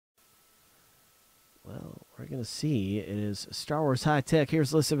we're going to see. It is Star Wars High Tech.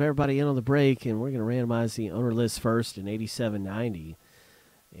 Here's a list of everybody in on the break, and we're going to randomize the owner list first in 8790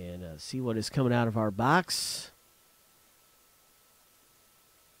 and see what is coming out of our box.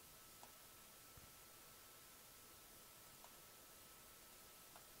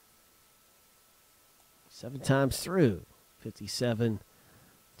 Seven times through, 57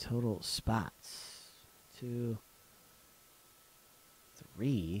 total spots. 2,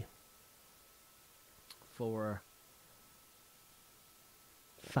 3, 4,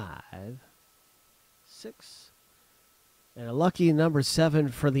 5, 6, and a lucky number 7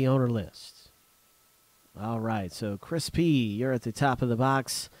 for the owner list. All right, so Chris P., you're at the top of the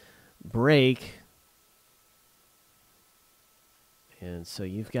box. Break. And so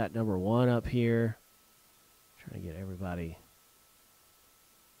you've got number 1 up here. Trying to get everybody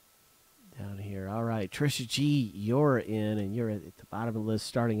down here. All right, Trisha G., you're in, and you're at the bottom of the list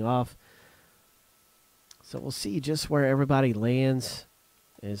starting off. So we'll see just where everybody lands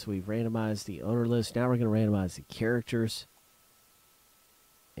as we randomize the owner list. Now we're going to randomize the characters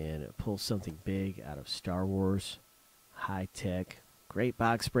and pull something big out of Star Wars High Tech. Great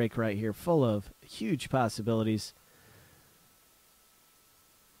box break right here, full of huge possibilities.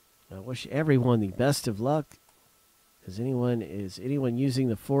 I wish everyone the best of luck. Is anyone using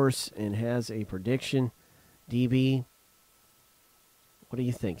the Force and has a prediction? DB, what do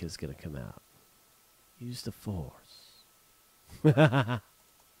you think is going to come out? Use the Force.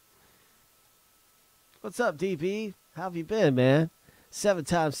 What's up, DB? How have you been, man? 7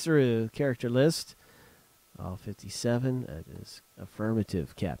 times through character list. All 57. That is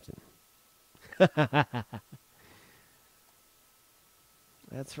affirmative, Captain.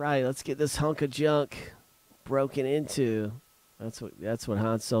 That's right. Let's get this hunk of junk broken into. That's what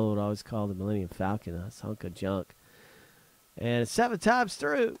Han Solo would always call the Millennium Falcon. That's hunk of junk. And 7 times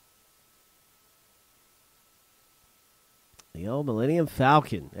through. The old Millennium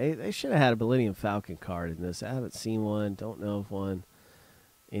Falcon. They should have had a Millennium Falcon card in this. I haven't seen one. Don't know of one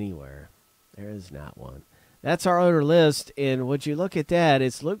anywhere. There is not one. That's our owner list. And would you look at that?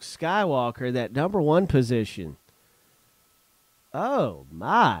 It's Luke Skywalker, that number 1 position. Oh,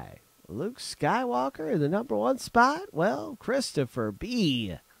 my. Luke Skywalker in the number 1 spot? Well, Christopher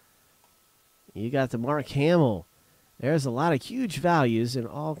B. You got the Mark Hamill. There's a lot of huge values and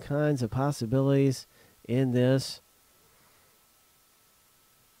all kinds of possibilities in this.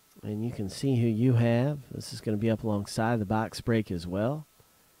 And you can see who you have. This is going to be up alongside the box break as well.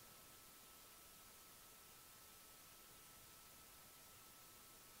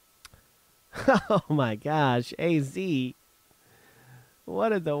 Oh, my gosh. AZ.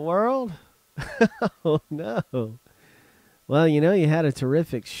 What in the world? Oh, no. Well, you know, you had a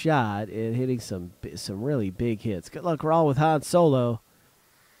terrific shot at hitting some really big hits. Good luck, Raw, with Han Solo.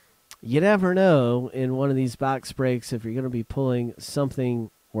 You never know in one of these box breaks if you're going to be pulling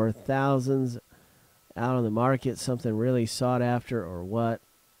something worth thousands out on the market, something really sought after or what.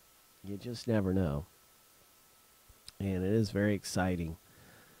 You just never know. And it is very exciting.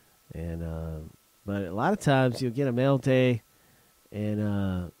 And but a lot of times you'll get a mail day,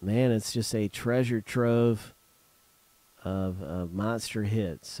 and man, it's just a treasure trove of monster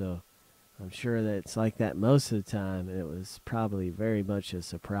hits. So I'm sure that it's like that most of the time. And it was probably very much a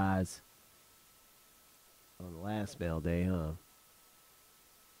surprise on the last mail day, huh?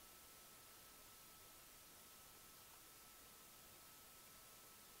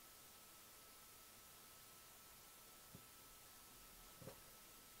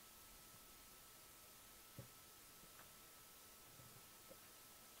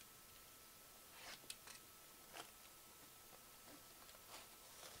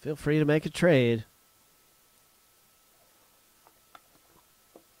 Feel free to make a trade.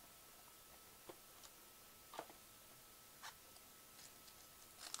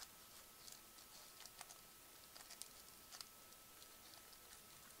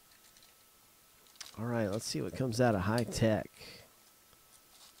 All right, let's see what comes out of High Tech.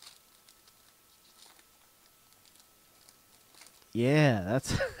 Yeah,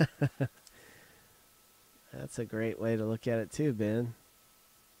 that's that's a great way to look at it too, Ben.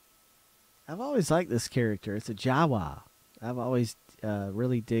 I've always liked this character. It's a Jawa. I've always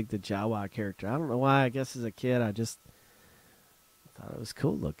really digged the Jawa character. I don't know why. I guess as a kid, I just thought it was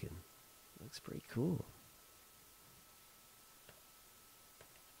cool looking. Looks pretty cool.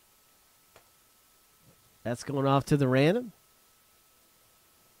 That's going off to the random.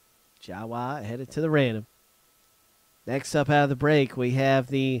 Jawa headed to the random. Next up out of the break, we have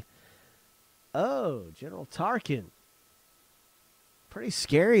the General Tarkin. Pretty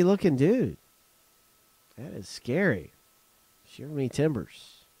scary looking dude. That is scary. Shiver me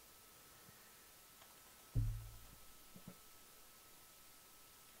timbers.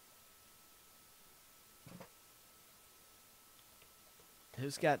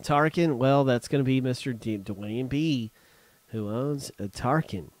 Who's got Tarkin? Well, that's going to be Mr. Dwayne B., who owns a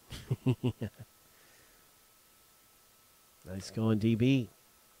Tarkin. Nice going, DB.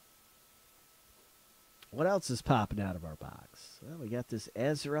 What else is popping out of our box? Well, we got this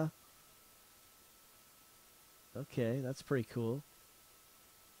Ezra. Okay, that's pretty cool.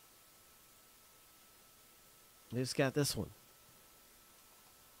 Who's got this one?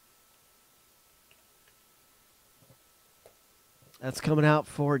 That's coming out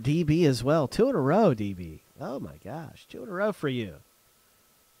for DB as well. 2 in a row, DB. Oh, my gosh. 2 in a row for you.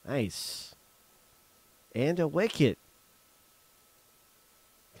 Nice. And a Wicket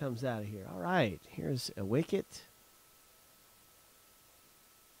comes out of here. All right. Here's a Wicket.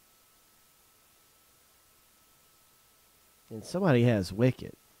 And somebody has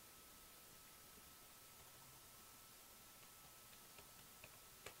Wicket.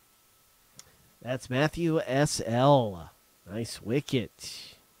 That's Matthew S.L. Nice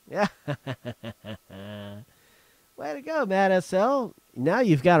Wicket. Yeah. Way to go, Matt S.L. Now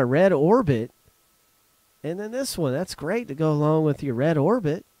you've got a red orbit. And then this one. That's great to go along with your red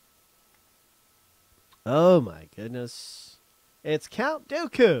orbit. Oh, my goodness. It's Count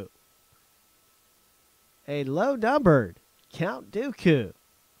Dooku. A low-numbered Count Dooku.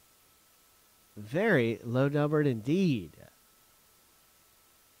 Very low-numbered indeed.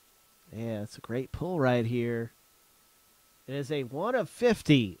 Yeah, it's a great pull right here. It is a 1 of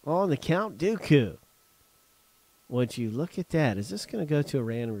 50 on the Count Dooku. Would you look at that? Is this going to go to a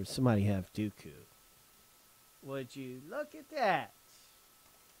random or does somebody have Dooku? Would you look at that?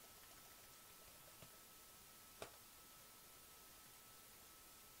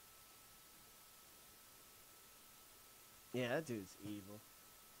 Yeah, that dude's evil.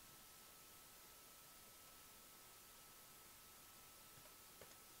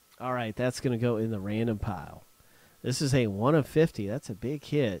 All right, that's going to go in the random pile. This is a 1 of 50. That's a big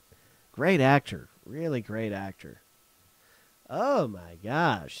hit. Great actor. Really great actor. Oh, my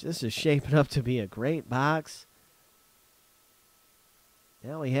gosh. This is shaping up to be a great box.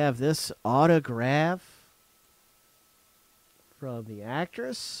 Now we have this autograph from the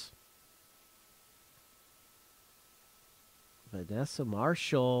actress, Vanessa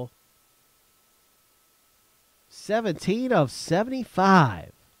Marshall. 17 of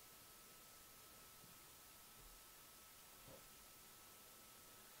 75.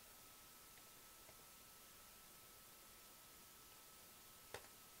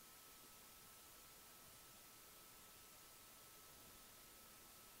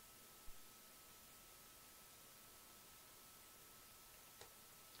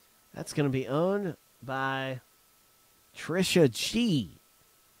 That's going to be owned by Trisha G.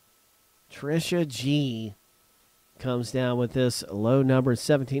 Trisha G comes down with this low number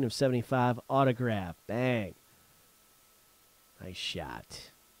 17 of 75 autograph. Bang. Nice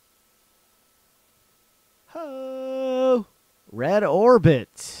shot. Oh, red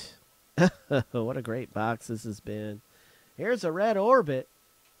orbit. What a great box this has been. Here's a red orbit.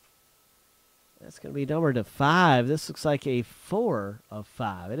 That's going to be numbered to 5. This looks like a 4 of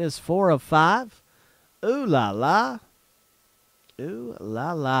 5. It is 4 of 5. Ooh la la. Ooh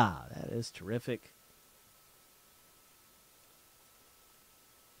la la. That is terrific.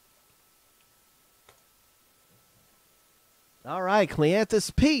 All right, Cleanthus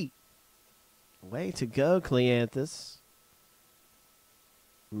Pete. Way to go, Cleanthus.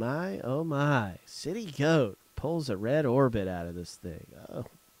 My, oh my. City Goat pulls a red orbit out of this thing. Oh,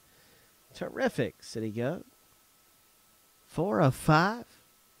 terrific, City Goat. 4 of 5.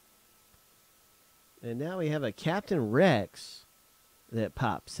 And now we have a Captain Rex that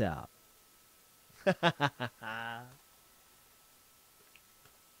pops out.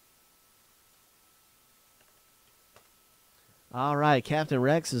 All right, Captain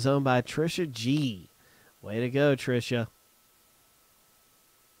Rex is owned by Trisha G. Way to go, Trisha.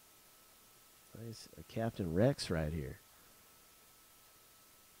 Nice Captain Rex right here.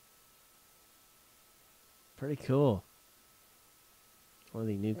 Pretty cool. One of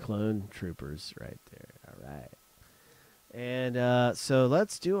the new clone troopers right there. All right. And so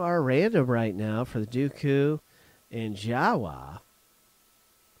let's do our random right now for the Dooku and Jawa.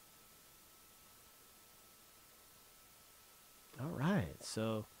 All right.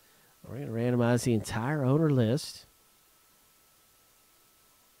 So we're going to randomize the entire owner list.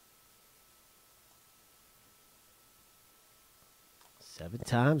 Seven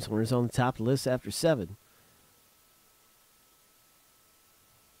times. Winner's on the top of the list after 7.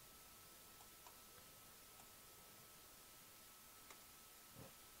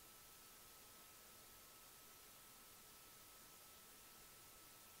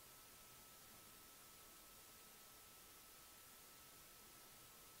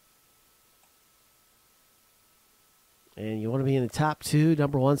 And you want to be in the top two.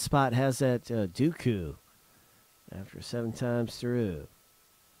 Number one spot has that Dooku after 7 times through.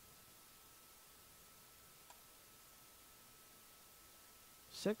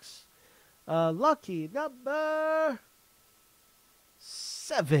 Six. Lucky number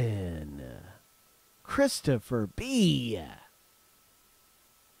 7. Christopher B.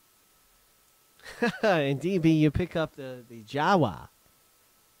 And DB, you pick up the Jawa.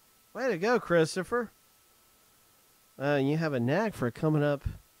 Way to go, Christopher. You have a knack for coming up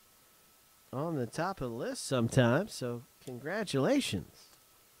on the top of the list sometimes, so congratulations.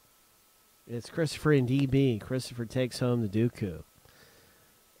 It's Christopher and DB. Christopher takes home the Dooku.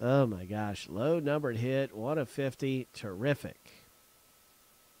 Oh, my gosh. Low numbered hit, 1 of 50. Terrific.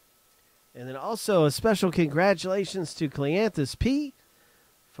 And then also a special congratulations to Cleanthus P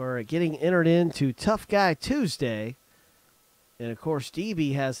for getting entered into Tough Guy Tuesday. And, of course,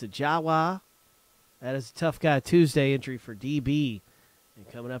 DB has the Jawa. That is a Tough Guy Tuesday entry for DB. And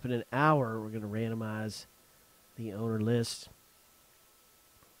coming up in an hour, we're going to randomize the owner list.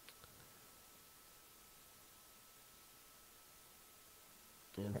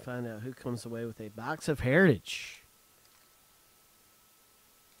 And find out who comes away with a box of Heritage.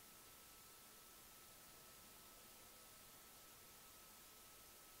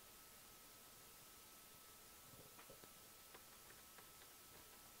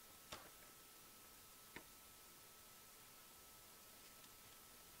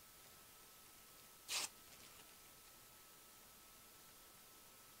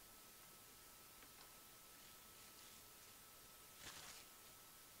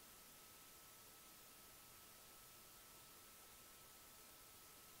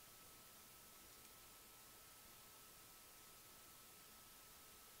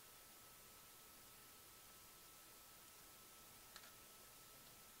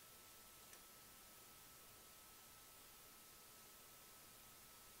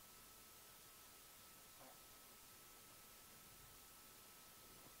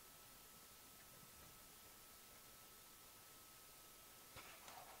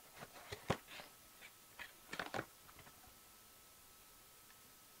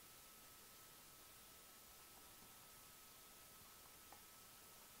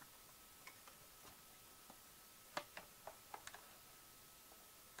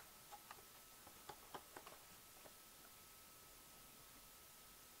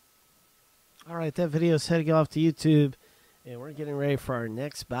 All right, that video is heading off to YouTube, and we're getting ready for our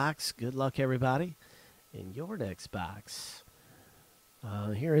next box. Good luck, everybody, in your next box.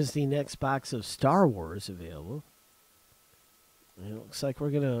 Here is the next box of Star Wars available. And it looks like we're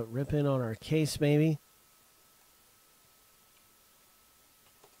going to rip in on our case, maybe.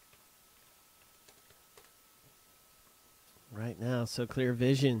 Right now, so clear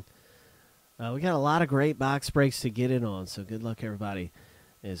vision. We got a lot of great box breaks to get in on, so good luck, everybody,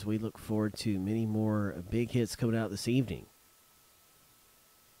 as we look forward to many more big hits coming out this evening.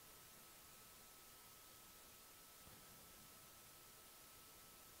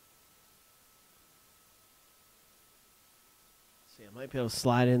 See, I might be able to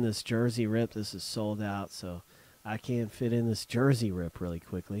slide in this jersey rip. This is sold out, so I can fit in this jersey rip really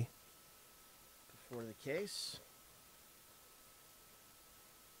quickly before the case.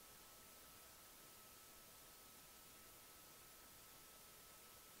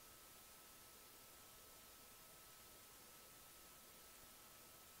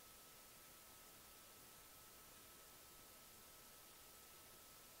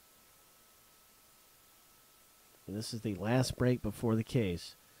 And this is the last break before the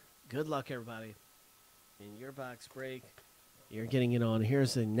case. Good luck, everybody. In your box break, you're getting it on.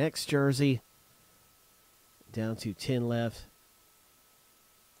 Here's the next jersey. Down to 10 left.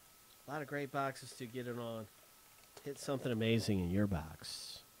 A lot of great boxes to get it on. Hit something amazing in your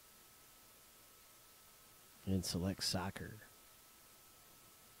box. And select soccer.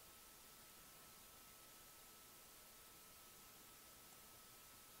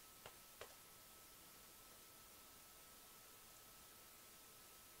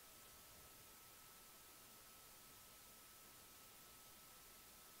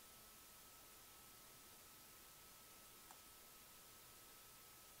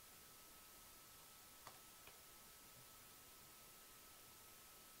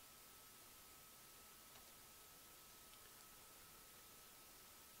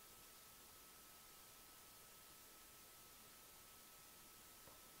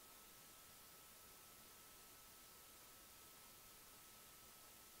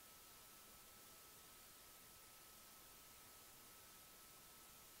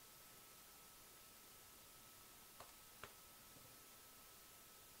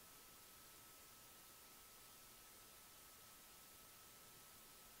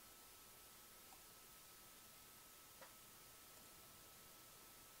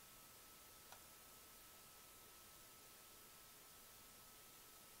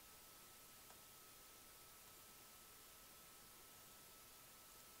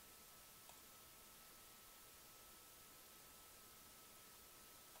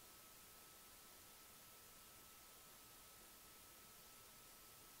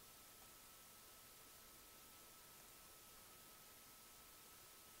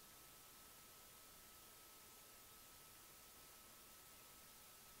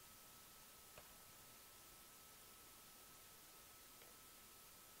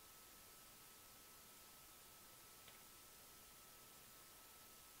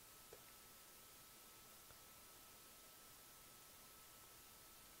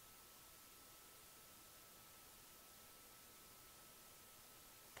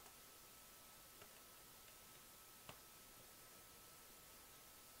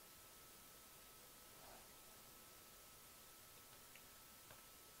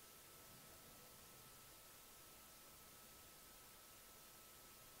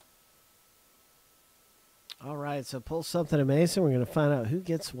 right, so pull something amazing. We're going to find out who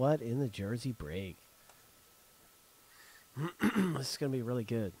gets what in the Jersey break. This is going to be really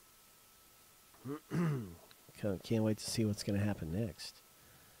good. Can't wait to see what's going to happen next.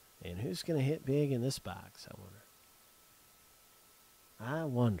 And who's going to hit big in this box, I wonder. I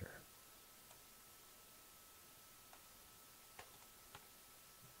wonder.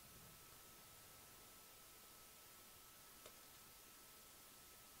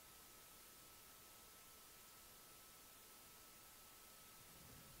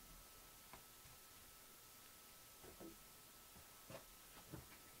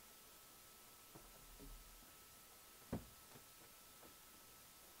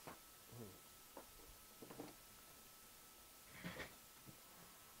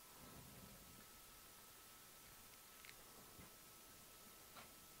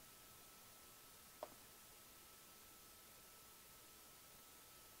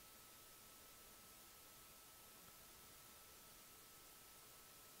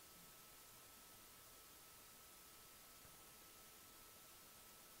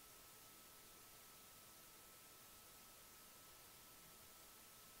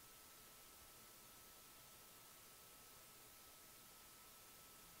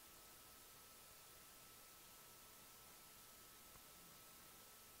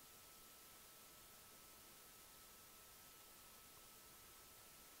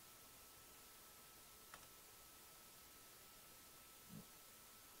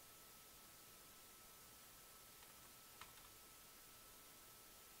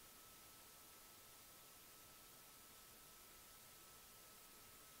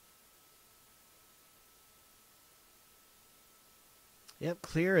 Yep,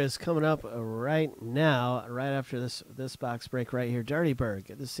 clear is coming up right now, right after this box break right here. Dirty Bird,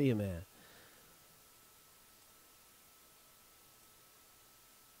 good to see you, man.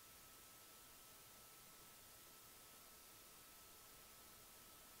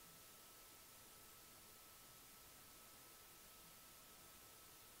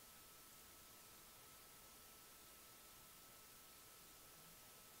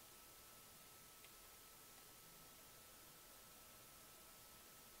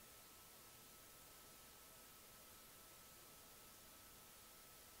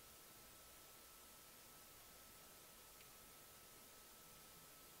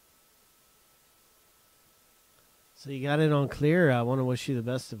 So you got it on clear. I want to wish you the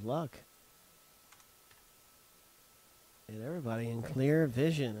best of luck. And everybody in clear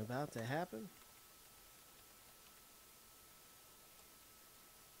vision about to happen.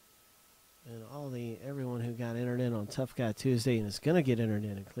 And everyone who got entered in on Tough Guy Tuesday and is going to get entered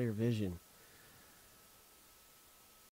in clear vision.